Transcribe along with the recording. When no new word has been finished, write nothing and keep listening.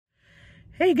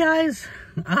Hey guys,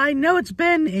 I know it's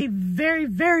been a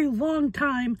very long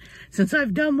time since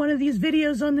I've done one of these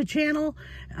videos on the channel.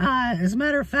 As a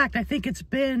matter of fact, I think it's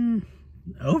been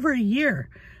over a year.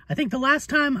 I think the last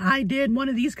time I did one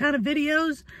of these kind of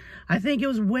videos, I think it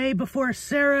was way before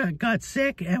Sarah got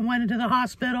sick and went into the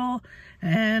hospital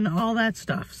and all that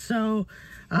stuff. So,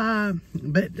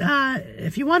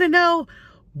 if you want to know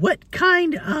what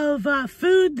kind of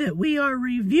food that we are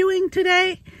reviewing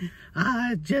today,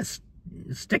 just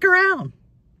stick around,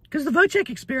 because the Vochek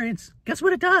experience, guess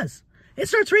what it does? It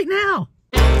starts right now.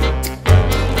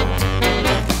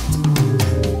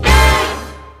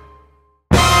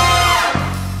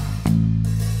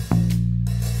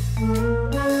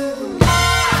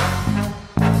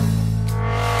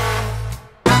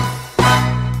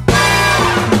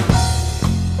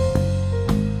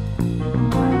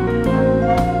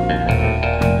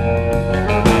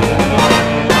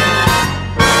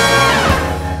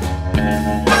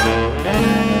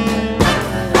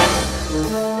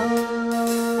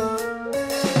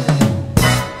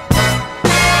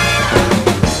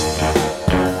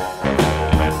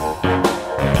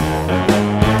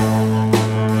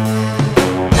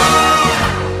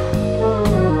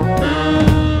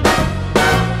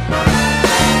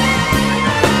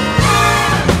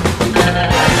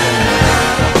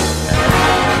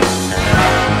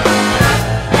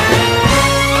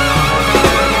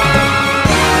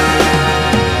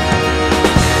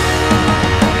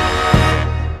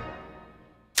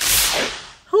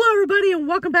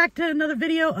 Welcome back to another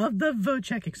video of the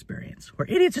Vochek experience, where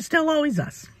idiots are still always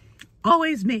us.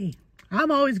 Always me.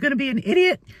 I'm always going to be an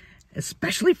idiot,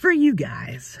 especially for you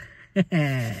guys.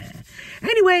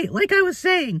 Anyway, like I was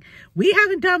saying, we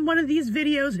haven't done one of these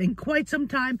videos in quite some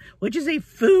time, which is a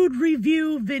food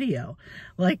review video.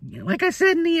 Like I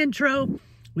said in the intro,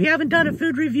 we haven't done a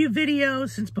food review video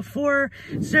since before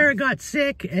Sarah got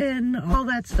sick and all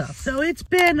that stuff. So it's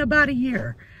been about a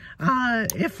year,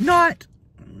 if not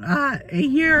a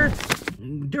year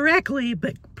directly,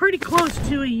 but pretty close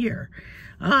to a year.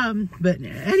 But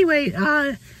anyway,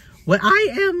 what I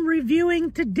am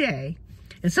reviewing today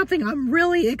is something I'm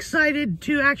really excited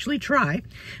to actually try,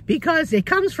 because it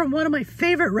comes from one of my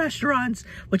favorite restaurants,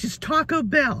 which is Taco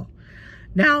Bell.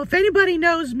 Now, if anybody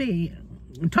knows me,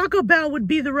 Taco Bell would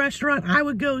be the restaurant I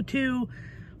would go to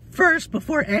first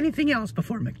before anything else,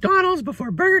 before McDonald's, before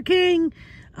Burger King,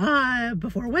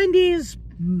 before Wendy's.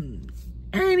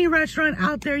 Any restaurant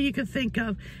out there you could think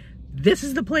of, this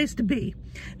is the place to be.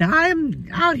 Now, I'm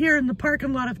out here in the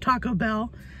parking lot of Taco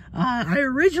Bell. I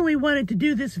originally wanted to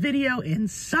do this video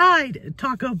inside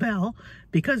Taco Bell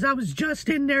because I was just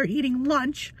in there eating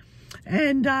lunch,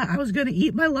 and I was going to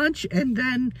eat my lunch and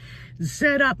then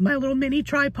set up my little mini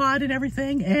tripod and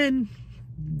everything and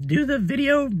do the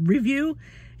video review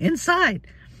inside.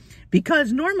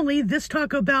 Because normally this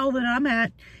Taco Bell that I'm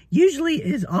at usually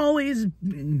is always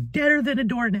deader than a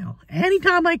doornail.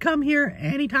 Anytime I come here,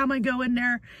 anytime I go in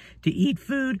there to eat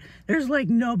food, there's like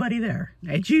nobody there.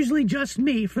 It's usually just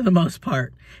me for the most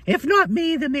part. If not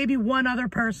me, then maybe one other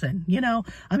person, you know.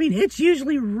 I mean, it's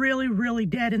usually really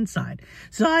dead inside.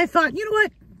 So I thought, you know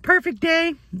what? Perfect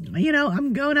day. You know,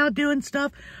 I'm going out doing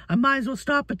stuff. I might as well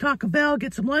stop at Taco Bell,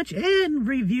 get some lunch, and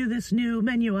review this new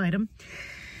menu item.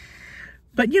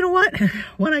 But you know what?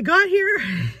 When I got here,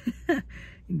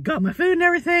 got my food and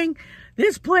everything,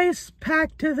 this place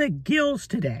packed to the gills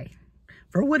today.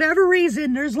 For whatever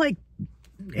reason,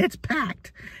 it's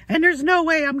packed. And there's no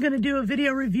way I'm going to do a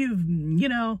video review, you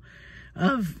know,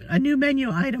 of a new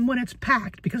menu item when it's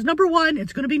packed. Because number one,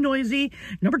 it's going to be noisy.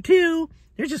 Number two,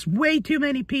 there's just way too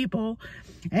many people.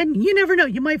 And you never know,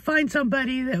 you might find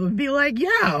somebody that would be like,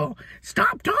 yo,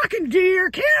 stop talking to your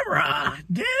camera,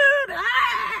 dude.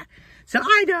 Ah! So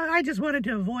I just wanted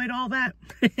to avoid all that.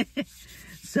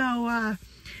 So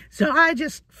I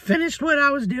just finished what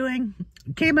I was doing,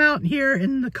 came out here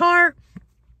in the car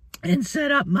and set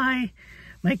up my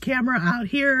camera out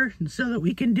here so that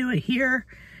we can do it here,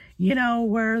 you know,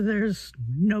 where there's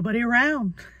nobody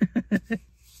around.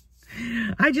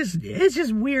 It's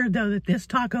just weird though that this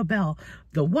Taco Bell,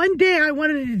 the one day I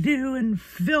wanted to do and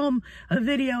film a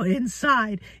video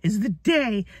inside is the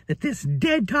day that this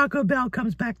dead Taco Bell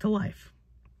comes back to life.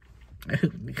 I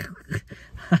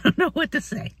don't know what to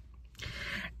say.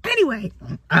 Anyway,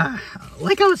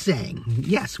 like I was saying,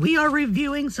 yes, we are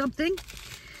reviewing something,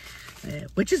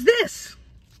 which is this.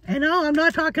 And no, I'm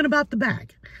not talking about the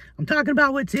bag. I'm talking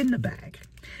about what's in the bag.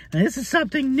 And this is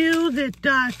something new that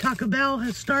Taco Bell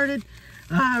has started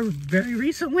very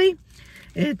recently.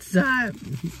 It's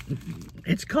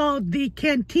called the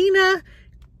Cantina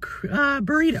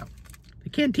Burrito. The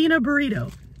Cantina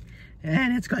Burrito.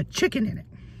 And it's got chicken in it.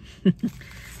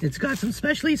 It's got some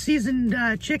specially seasoned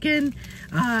chicken,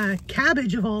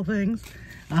 cabbage of all things,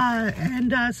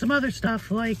 and some other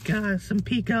stuff like some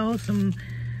pico, some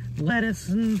lettuce,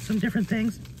 and some different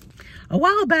things. A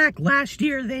while back, last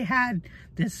year, they had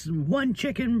this one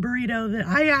chicken burrito that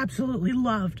I absolutely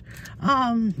loved.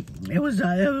 It was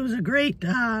a great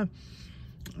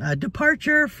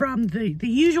departure from the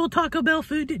usual Taco Bell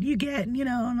food that you get, you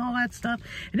know, and all that stuff.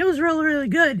 And it was really, really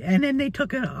good. And then they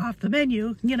took it off the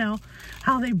menu, you know,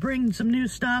 how they bring some new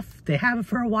stuff. They have it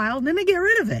for a while, and then they get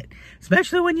rid of it.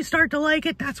 Especially when you start to like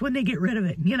it, that's when they get rid of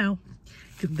it, you know.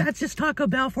 That's just Taco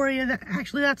Bell for you.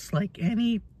 Actually, that's like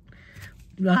any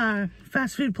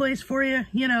fast food place for you.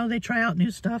 You know, they try out new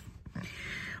stuff.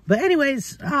 But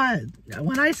anyways,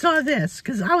 when I saw this,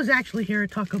 because I was actually here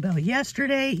at Taco Bell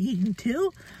yesterday eating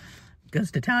too, because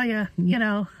to tell you, you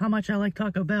know, how much I like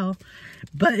Taco Bell.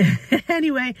 But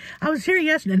anyway, I was here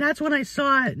yesterday, and that's when I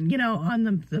saw it, you know, on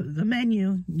the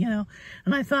menu, you know,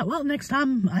 and I thought, well, next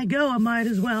time I go, I might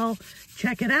as well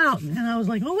check it out. And I was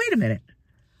like, oh, wait a minute.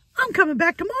 I'm coming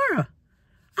back tomorrow.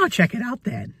 I'll check it out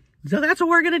then. So that's what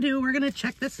we're going to do. We're going to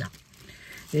check this out.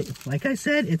 Like I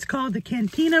said, it's called the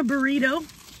Cantina Burrito.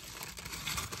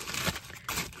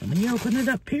 Let me open it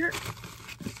up here.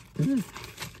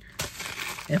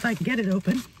 If I can get it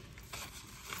open.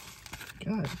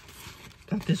 God,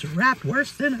 got this wrapped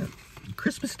worse than a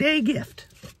Christmas Day gift.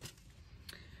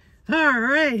 All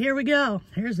right, here we go.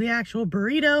 Here's the actual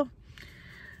burrito.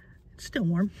 It's still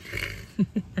warm.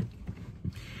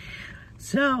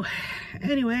 So,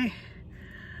 anyway,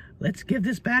 let's give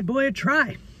this bad boy a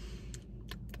try.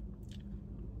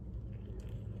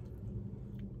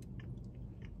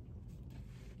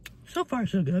 So far,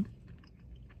 so good.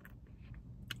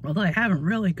 Although I haven't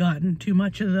really gotten too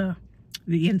much of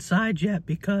the inside yet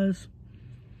because,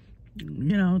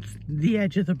 you know, it's the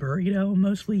edge of the burrito.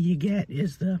 Mostly you get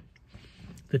is the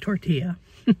tortilla.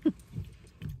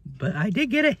 But I did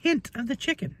get a hint of the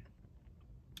chicken.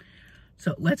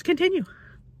 So let's continue.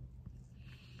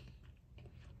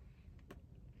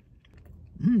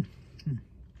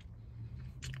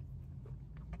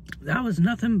 That was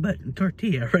nothing but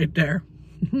tortilla right there.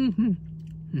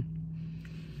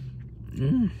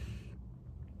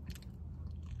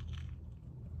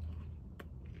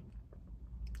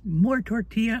 More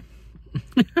tortilla.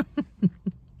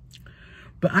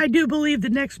 But I do believe the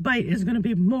next bite is going to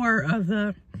be more of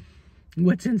the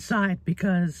what's inside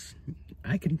because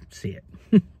I can see it.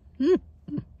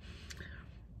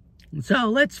 So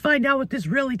let's find out what this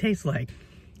really tastes like.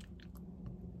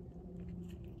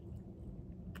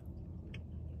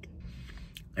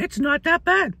 It's not that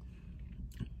bad.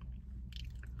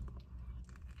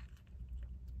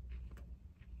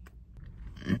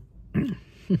 A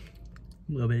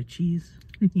little bit of cheese.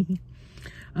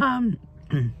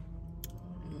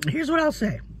 Here's what I'll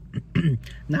say.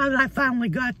 Now that I finally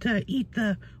got to eat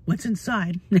what's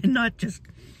inside and not just,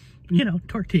 you know,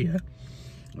 tortilla.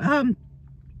 I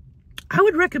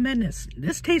would recommend this.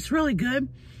 This tastes really good.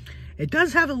 It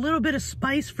does have a little bit of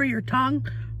spice for your tongue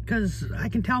because I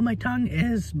can tell my tongue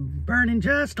is burning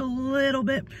just a little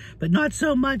bit, but not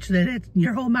so much that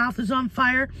your whole mouth is on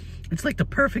fire. It's like the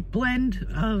perfect blend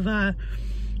of,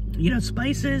 you know,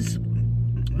 spices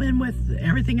and with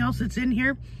everything else that's in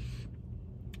here.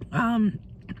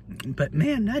 But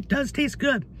man, that does taste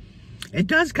good. It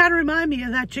does kind of remind me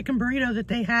of that chicken burrito that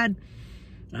they had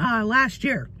last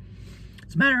year.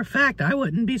 As a matter of fact, I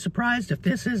wouldn't be surprised if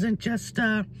this isn't just,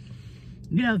 you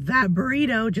know, that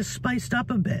burrito just spiced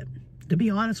up a bit, to be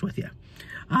honest with you.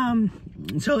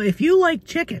 So if you like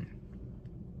chicken,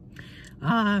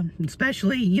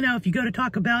 especially, you know, if you go to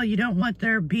Taco Bell, you don't want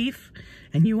their beef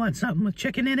and you want something with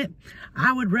chicken in it,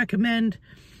 I would recommend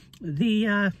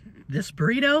this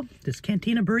burrito, this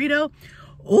Cantina Burrito,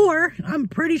 or I'm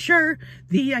pretty sure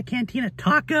the Cantina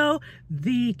Taco,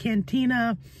 the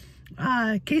Cantina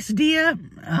Quesadilla.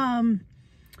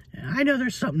 I know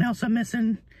there's something else I'm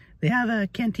missing. They have a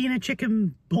Cantina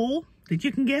chicken bowl that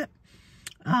you can get.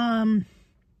 I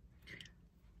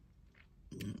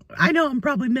know I'm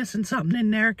probably missing something in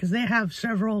there because they have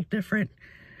several different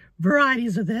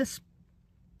varieties of this.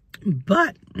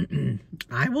 But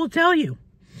I will tell you,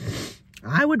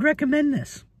 I would recommend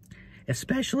this,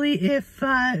 especially if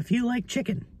you like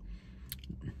chicken.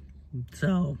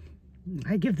 So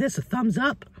I give this a thumbs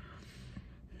up.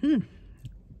 And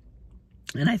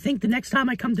I think the next time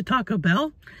I come to Taco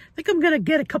Bell, I think I'm going to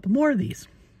get a couple more of these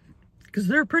because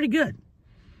they're pretty good.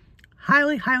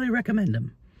 Highly, highly recommend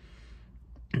them.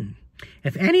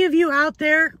 If any of you out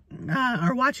there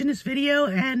are watching this video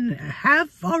and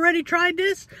have already tried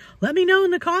this, let me know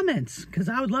in the comments because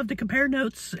I would love to compare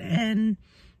notes and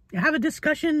have a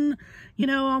discussion, you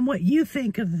know, on what you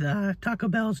think of the Taco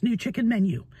Bell's new chicken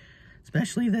menu,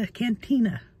 especially the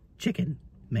Cantina chicken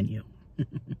menu.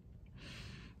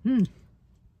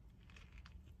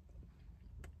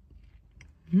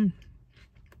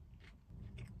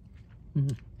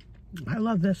 I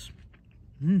love this.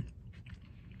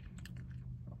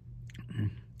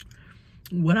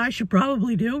 What I should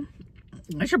probably do,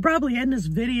 I should probably end this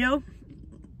video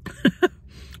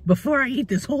before I eat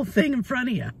this whole thing in front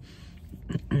of you.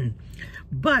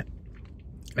 But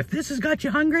if this has got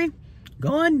you hungry,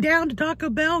 go on down to Taco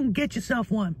Bell and get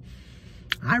yourself one.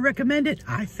 I recommend it.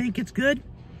 I think it's good.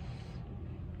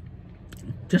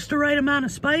 Just the right amount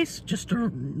of spice, just the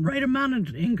right amount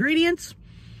of ingredients.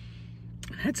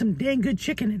 Had some dang good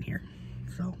chicken in here.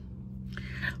 So,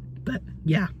 but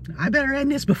yeah, I better end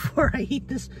this before I eat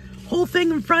this whole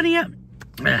thing in front of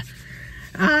you.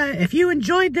 If you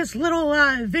enjoyed this little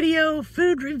video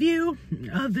food review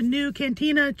of the new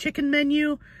Cantina chicken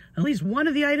menu, at least one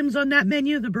of the items on that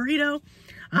menu, the burrito,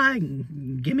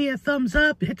 give me a thumbs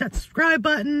up, hit that subscribe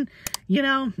button, you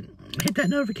know, hit that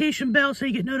notification bell so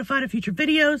you get notified of future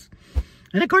videos.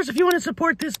 And of course, if you want to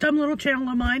support this dumb little channel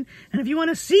of mine, and if you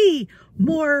want to see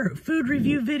more food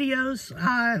review videos,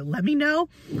 let me know.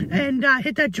 And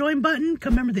hit that join button.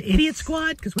 Come member the Idiot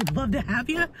Squad, because we'd love to have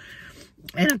you.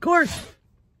 And of course,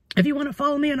 if you want to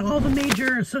follow me on all the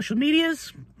major social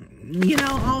medias, you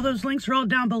know, all those links are all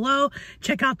down below.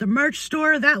 Check out the merch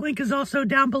store. That link is also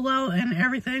down below and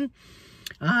everything.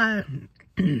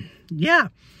 Yeah.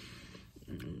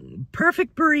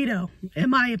 Perfect burrito, in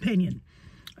my opinion.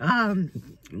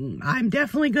 I'm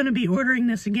definitely going to be ordering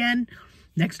this again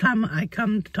next time I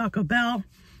come to Taco Bell,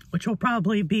 which will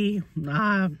probably be,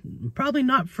 probably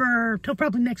not for, till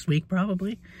probably next week,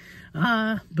 probably.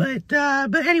 But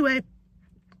anyway,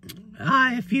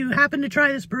 if you happen to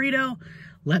try this burrito,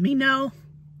 let me know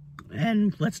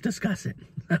and let's discuss it.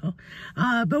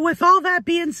 But with all that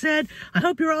being said, I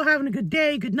hope you're all having a good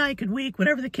day, good night, good week,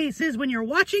 whatever the case is when you're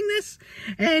watching this.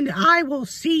 And I will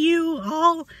see you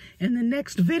all in the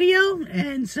next video.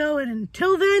 And so, and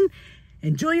until then,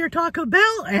 enjoy your Taco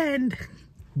Bell and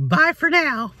bye for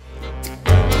now.